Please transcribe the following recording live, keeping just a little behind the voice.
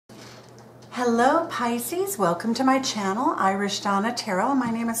Hello Pisces, welcome to my channel, IRISHDONNA Tarot. My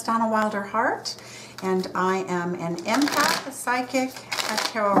name is Donna Wilder-Hart and I am an empath, a psychic, a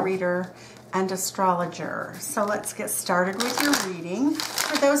tarot reader, and astrologer. So let's get started with your reading.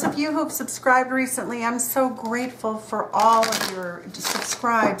 For those of you who have subscribed recently, I'm so grateful for all of your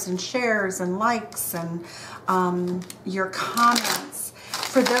subscribes and shares and likes and your comments.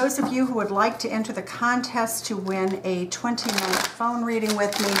 For those of you who would like to enter the contest to win a 20-minute phone reading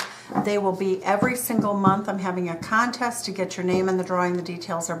with me, they will be every single month. I'm having a contest to get your name in the drawing. The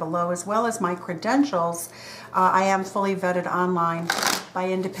details are below, as well as my credentials. I am fully vetted online by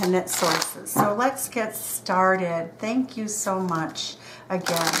independent sources. So let's get started. Thank you so much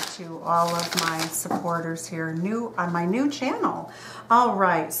again to all of my supporters here on my new channel. All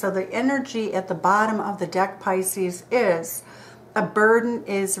right, so the energy at the bottom of the deck, Pisces, is a burden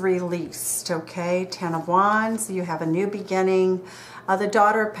is released, okay? 10 of Wands, you have a new beginning. The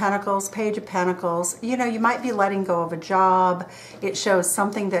Daughter of Pentacles, Page of Pentacles, you know, you might be letting go of a job. It shows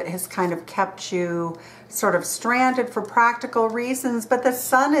something that has kind of kept you sort of stranded for practical reasons, but the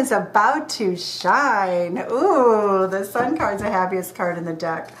sun is about to shine. Ooh, the sun card's the happiest card in the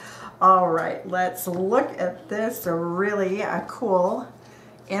deck. All right, let's look at this really cool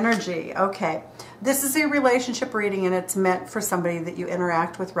energy. Okay, this is a relationship reading and it's meant for somebody that you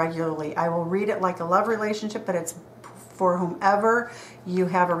interact with regularly. I will read it like a love relationship, but it's for whomever you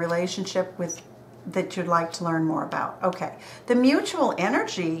have a relationship with that you'd like to learn more about. Okay, the mutual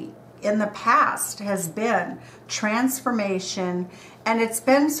energy in the past has been transformation, and it's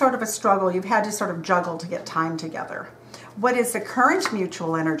been sort of a struggle. You've had to sort of juggle to get time together. What is the current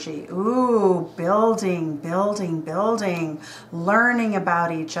mutual energy? Ooh, building, building, building, learning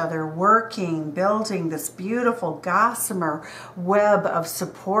about each other, working, building this beautiful gossamer web of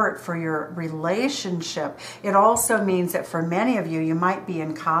support for your relationship. It also means that for many of you, you might be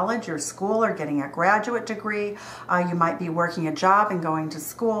in college or school or getting a graduate degree. You might be working a job and going to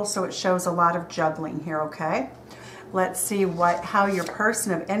school. So it shows a lot of juggling here, okay? Let's see how your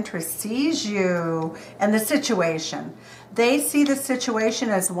person of interest sees you and the situation. They see the situation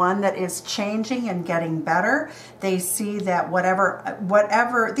as one that is changing and getting better. They see that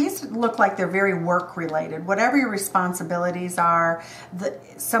whatever, these look like they're very work related. Whatever your responsibilities are,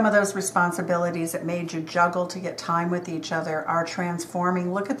 some of those responsibilities that made you juggle to get time with each other are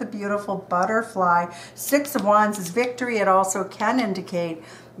transforming. Look at the beautiful butterfly. 6 of Wands is victory. It also can indicate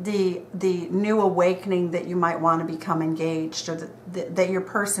the new awakening that you might want to become engaged, or that your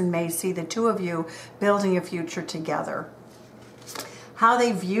person may see the two of you building a future together. How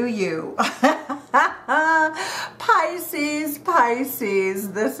they view you. Pisces,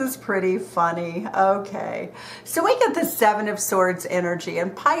 Pisces, this is pretty funny. Okay, so we get the 7 of Swords energy,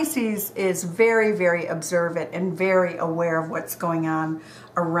 and Pisces is very, very observant and very aware of what's going on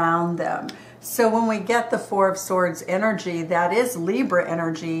around them. So when we get the 4 of Swords energy, that is Libra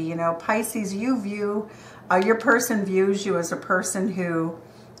energy. You know, Pisces, you view, your person views you as a person who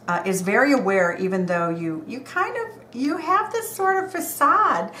is very aware, even though you have this sort of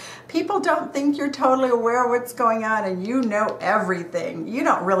facade. People don't think you're totally aware of what's going on, and you know everything. You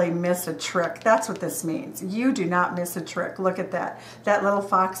don't really miss a trick. That's what this means. You do not miss a trick. Look at that. That little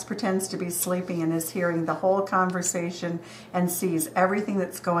fox pretends to be sleeping and is hearing the whole conversation and sees everything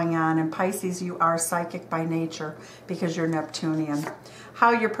that's going on. And Pisces, you are psychic by nature because you're Neptunian.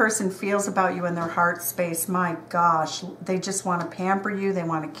 How your person feels about you in their heart space, my gosh, they just want to pamper you. They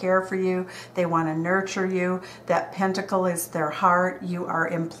want to care for you. They want to nurture you. That pentacle is their heart. You are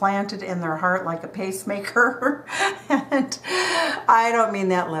implanted in their heart like a pacemaker. And I don't mean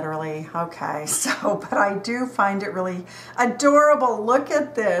that literally. Okay, but I do find it really adorable. Look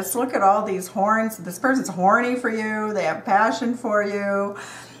at this. Look at all these horns. This person's horny for you. They have passion for you.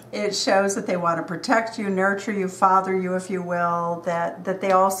 It shows that they want to protect you, nurture you, father you, if you will, that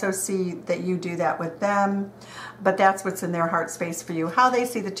they also see that you do that with them. But that's what's in their heart space for you. How they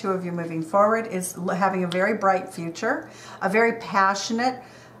see the two of you moving forward is having a very bright future, a very passionate,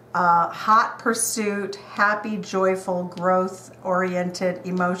 hot pursuit, happy, joyful, growth-oriented,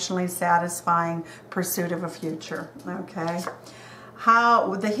 emotionally satisfying pursuit of a future, okay?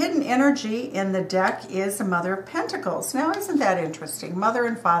 How the hidden energy in the deck is a Mother of Pentacles. Now, isn't that interesting? Mother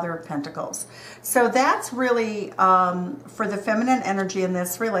and Father of Pentacles. So that's really, for the feminine energy in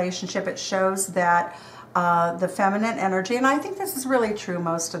this relationship, it shows that the feminine energy, and I think this is really true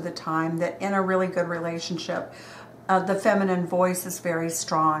most of the time, that in a really good relationship, the feminine voice is very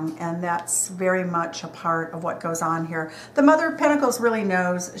strong, and that's very much a part of what goes on here. The Mother of Pentacles really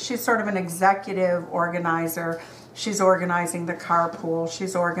knows. She's sort of an executive organizer. She's organizing the carpool.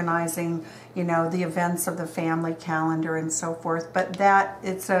 She's organizing, you know, the events of the family calendar and so forth. But that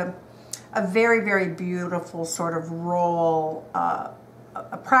it's a a very, very beautiful sort of role,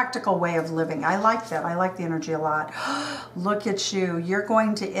 a practical way of living. I like that. I like the energy a lot. Look at you. You're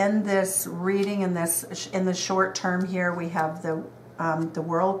going to end this reading in the short term here. We have the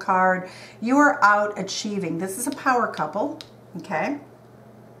World card. You are out achieving. This is a power couple, okay?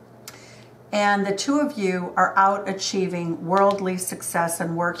 And the two of you are out achieving worldly success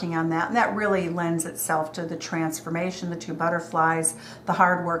and working on that. And that really lends itself to the transformation, the two butterflies, the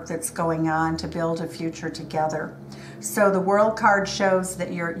hard work that's going on to build a future together. So the World card shows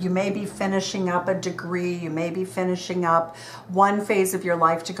that you may be finishing up a degree, you may be finishing up one phase of your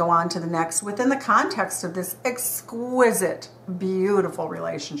life to go on to the next within the context of this exquisite, beautiful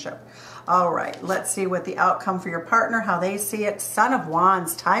relationship. All right, let's see what the outcome for your partner, how they see it. Son of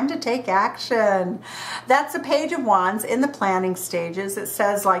Wands, time to take action. That's a Page of Wands in the planning stages. It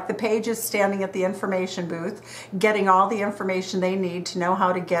says like the page is standing at the information booth, getting all the information they need to know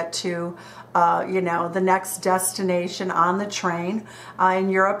how to get to you know, the next destination on the train. In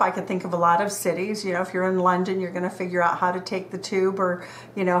Europe, I could think of a lot of cities. You know, if you're in London, you're going to figure out how to take the tube, or,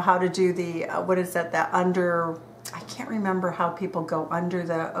 you know, how to do the, what is that, I can't remember how people go under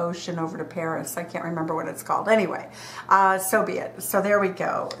the ocean over to Paris. I can't remember what it's called. Anyway, so be it. So there we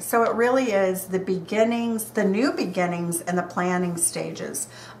go. So it really is the beginnings, the new beginnings and the planning stages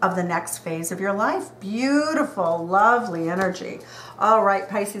of the next phase of your life. Beautiful, lovely energy. All right,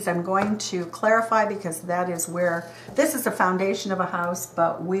 Pisces, I'm going to clarify because that is where, this is the foundation of a house,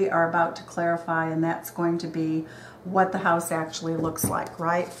 but we are about to clarify, and that's going to be what the house actually looks like,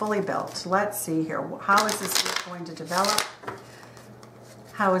 right? Fully built. Let's see here. How is this week going to develop?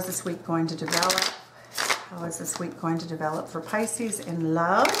 How is this week going to develop? How is this week going to develop for Pisces in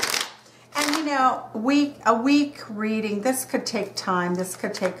love? And you know, a week reading, this could take time. This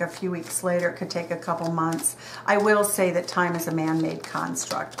could take a few weeks later. It could take a couple months. I will say that time is a man-made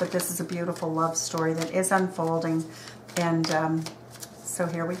construct, but this is a beautiful love story that is unfolding. And so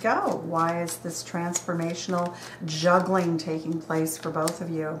here we go. Why is this transformational juggling taking place for both of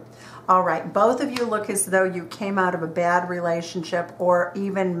you? All right, both of you look as though you came out of a bad relationship or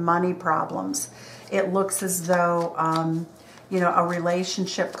even money problems. It looks as though, you know, a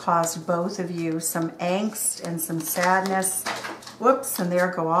relationship caused both of you some angst and some sadness. Whoops, and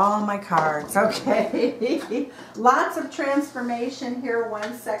there go all my cards. Okay. Lots of transformation here.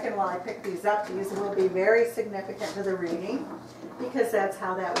 1 second while I pick these up. These will be very significant to the reading, because that's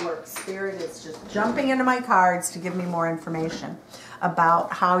how that works. Spirit is just jumping into my cards to give me more information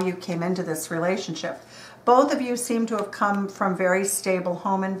about how you came into this relationship. Both of you seem to have come from very stable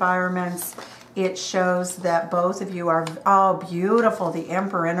home environments. It shows that both of you are, oh, beautiful, the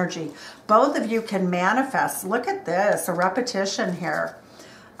Emperor energy. Both of you can manifest. Look at this, a repetition here.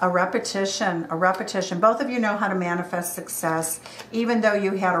 A repetition. Both of you know how to manifest success, even though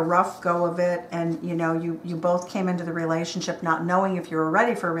you had a rough go of it, and you know, you both came into the relationship not knowing if you were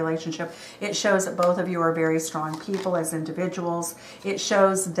ready for a relationship. It shows that both of you are very strong people as individuals. It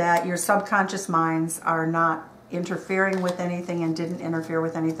shows that your subconscious minds are not interfering with anything and didn't interfere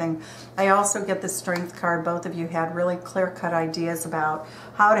with anything. I also get the Strength card. Both of you had really clear-cut ideas about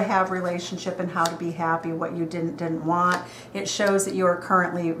how to have relationship and how to be happy, what you didn't want. It shows that you are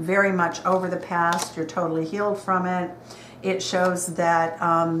currently very much over the past. You're totally healed from it. It shows that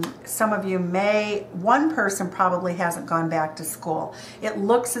some of you one person probably hasn't gone back to school. It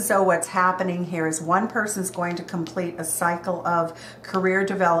looks as though what's happening here is one person's going to complete a cycle of career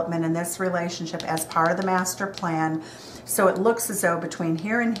development in this relationship as part of the master plan. So it looks as though between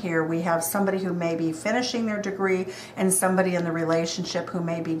here and here, we have somebody who may be finishing their degree and somebody in the relationship who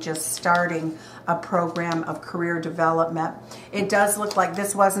may be just starting a program of career development. It does look like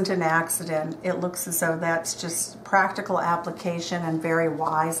this wasn't an accident. It looks as though that's just practical application and very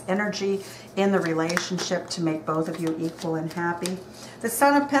wise energy in the relationship to make both of you equal and happy. The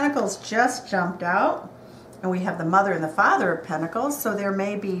Son of Pentacles just jumped out. And we have the Mother and the Father of Pentacles, so there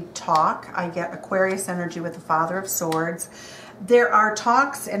may be talk. I get Aquarius energy with the Father of Swords. There are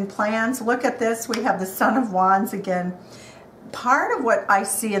talks and plans. Look at this. We have the Son of Wands again. Part of what I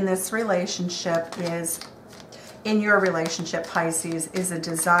see in this relationship is, in your relationship, Pisces, is a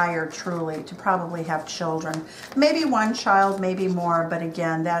desire truly to probably have children. Maybe one child, maybe more, but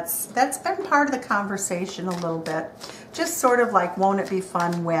again, that's been part of the conversation a little bit. Just sort of like, won't it be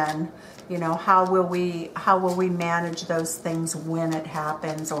fun when? You know, how will we manage those things when it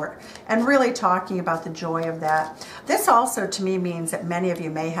happens, and really talking about the joy of that. This also to me means that many of you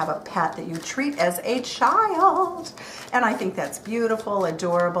may have a pet that you treat as a child. And I think that's beautiful,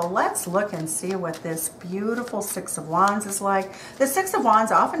 adorable. Let's look and see what this beautiful Six of Wands is like. The Six of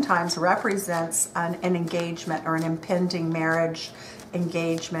Wands oftentimes represents an engagement or an impending marriage.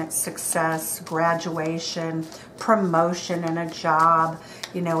 engagement, success, graduation, promotion in a job.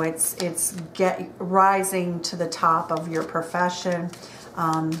 You know, it's rising to the top of your profession.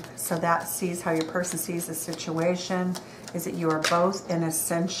 So that sees how your person sees the situation, is that you are both in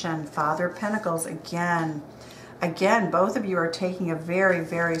ascension. Father of Pentacles, again, both of you are taking a very,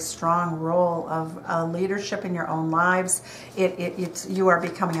 very strong role of leadership in your own lives. You are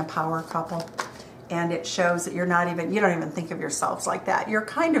becoming a power couple. And it shows that you don't even think of yourselves like that. You're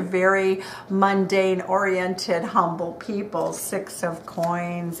kind of very mundane, oriented, humble people. Six of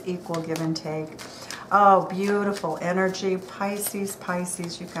Coins, equal give and take. Oh, beautiful energy.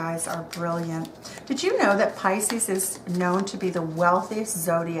 Pisces, you guys are brilliant. Did you know that Pisces is known to be the wealthiest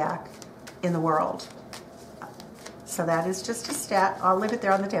zodiac in the world? So that is just a stat. I'll leave it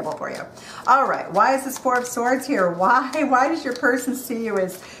there on the table for you. All right. Why is this Four of Swords here? Why does your person see you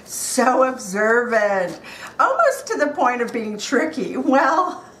as so observant? Almost to the point of being tricky.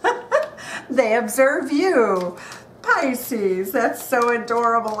 Well, they observe you. Pisces, that's so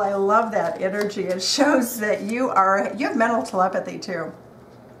adorable. I love that energy. It shows that you have mental telepathy too.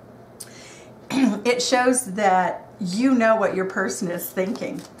 It shows that you know what your person is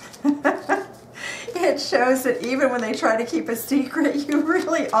thinking. It shows that even when they try to keep a secret, you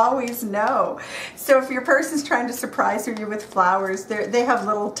really always know. So if your person's trying to surprise you with flowers, they have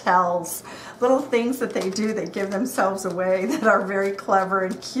little tells, little things that they do that give themselves away that are very clever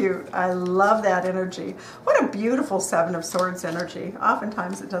and cute. I love that energy. What a beautiful Seven of Swords energy.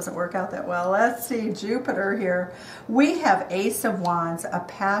 Oftentimes it doesn't work out that well. Let's see, Jupiter here. We have Ace of Wands, a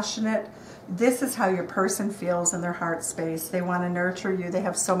passionate. This is how your person feels in their heart space. They want to nurture you. They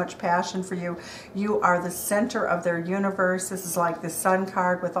have so much passion for you. You are the center of their universe. This is like the Sun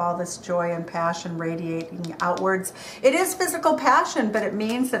card with all this joy and passion radiating outwards. It is physical passion, but it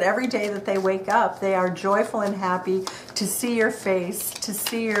means that every day that they wake up, they are joyful and happy to see your face, to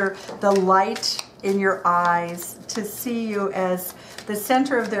see the light in your eyes, to see you as the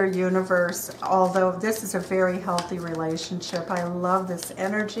center of their universe, although this is a very healthy relationship. I love this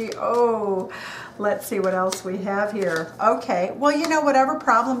energy. Oh, let's see what else we have here. Okay, well, you know, whatever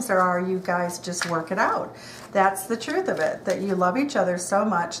problems there are, you guys just work it out. That's the truth of it, that you love each other so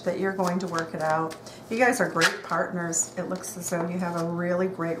much that you're going to work it out. You guys are great partners. It looks as though you have a really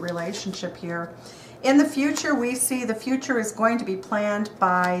great relationship here. In the future, we see the future is going to be planned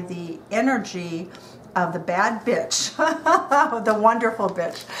by the energy of the bad bitch, the wonderful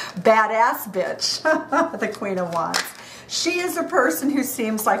bitch, badass bitch, the Queen of Wands. She is a person who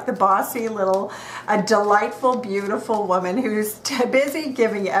seems like the bossy little, delightful, beautiful woman who's busy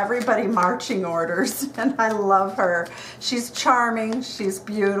giving everybody marching orders, and I love her. She's charming, she's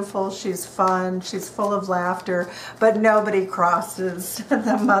beautiful, she's fun, she's full of laughter, but nobody crosses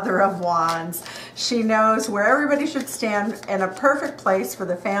the Mother of Wands. She knows where everybody should stand in a perfect place for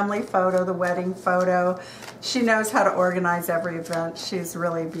the family photo, the wedding photo. She knows how to organize every event. She's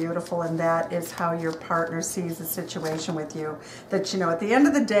really beautiful, and that is how your partner sees the situation with you. That, you know, at the end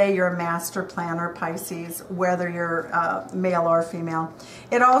of the day, you're a master planner, Pisces, whether you're male or female.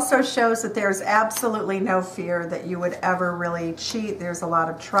 It also shows that there's absolutely no fear that you would ever really cheat. There's a lot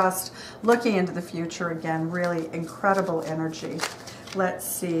of trust. Looking into the future, again, really incredible energy. Let's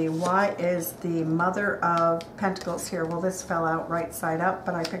see, why is the Mother of Pentacles here? Well, this fell out right side up,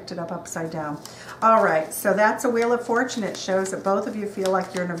 but I picked it up upside down. All right, so that's a Wheel of Fortune. It shows that both of you feel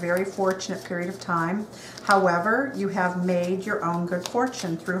like you're in a very fortunate period of time. However, you have made your own good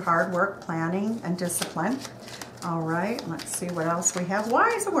fortune through hard work, planning, and discipline. All right, let's see what else we have. Why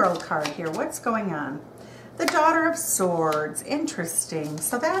is the World card here? What's going on? The Daughter of Swords, interesting.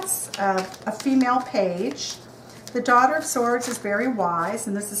 So that's a female page. The Daughter of Swords is very wise,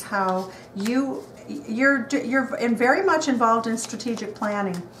 and this is how you're very much involved in strategic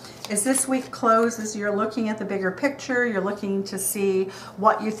planning. As this week closes, you're looking at the bigger picture. You're looking to see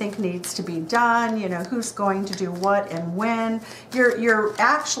what you think needs to be done. You know, who's going to do what and when. You're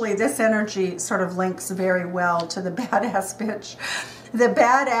actually, this energy sort of links very well to the badass bitch. The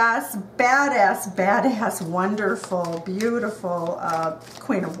badass, wonderful, beautiful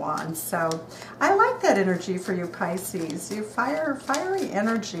Queen of Wands. So I like that energy for you, Pisces. You fiery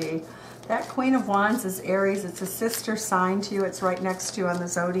energy. That Queen of Wands is Aries. It's a sister sign to you. It's right next to you on the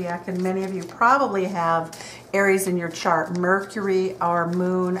zodiac. And many of you probably have Aries in your chart. Mercury or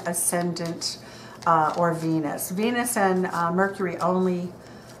Moon, Ascendant, or Venus. Venus and Mercury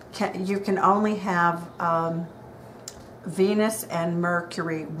you can only have Venus and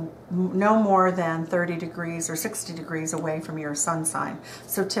Mercury no more than 30 degrees or 60 degrees away from your sun sign.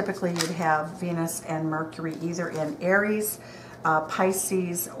 So typically you'd have Venus and Mercury either in Aries,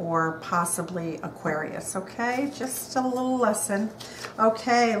 Pisces or possibly Aquarius, okay? Just a little lesson.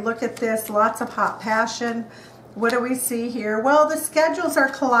 Okay, look at this, lots of hot passion. What do we see here? Well, the schedules are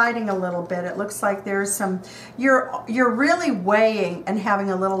colliding a little bit. It looks like there's some, you're really weighing and having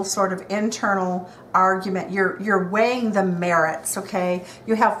a little sort of internal argument. You're weighing the merits, okay?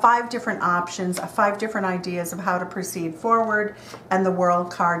 You have 5 different options, 5 different ideas of how to proceed forward, and the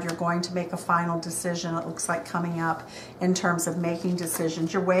World card, you're going to make a final decision, it looks like, coming up in terms of making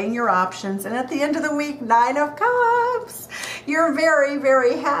decisions. You're weighing your options, and at the end of the week, 9 of Cups. You're very,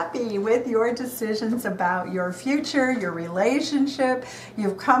 very happy with your decisions about your future, your relationship.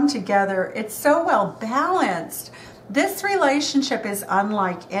 You've come together. It's so well balanced. This relationship is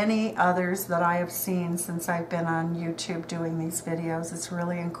unlike any others that I have seen since I've been on YouTube doing these videos. It's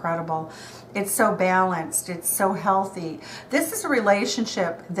really incredible. It's so balanced. It's so healthy. This is a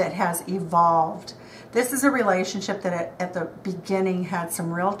relationship that has evolved. This is a relationship that at the beginning had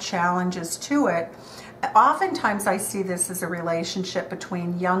some real challenges to it. Oftentimes I see this as a relationship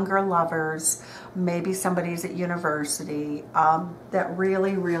between younger lovers, maybe somebody's at university, that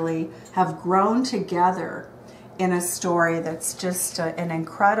really, really have grown together in a story that's just an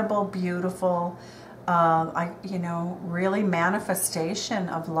incredible, beautiful, really manifestation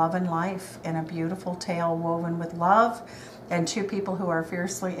of love and life in a beautiful tale woven with love, and 2 people who are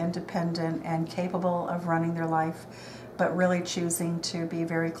fiercely independent and capable of running their life, but really choosing to be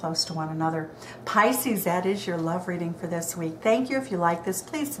very close to one another. Pisces, that is your love reading for this week. Thank you. If you like this,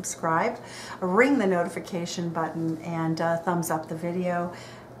 please subscribe, ring the notification button, and thumbs up the video.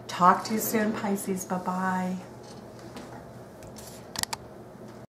 Talk to you soon, Pisces. Bye-bye.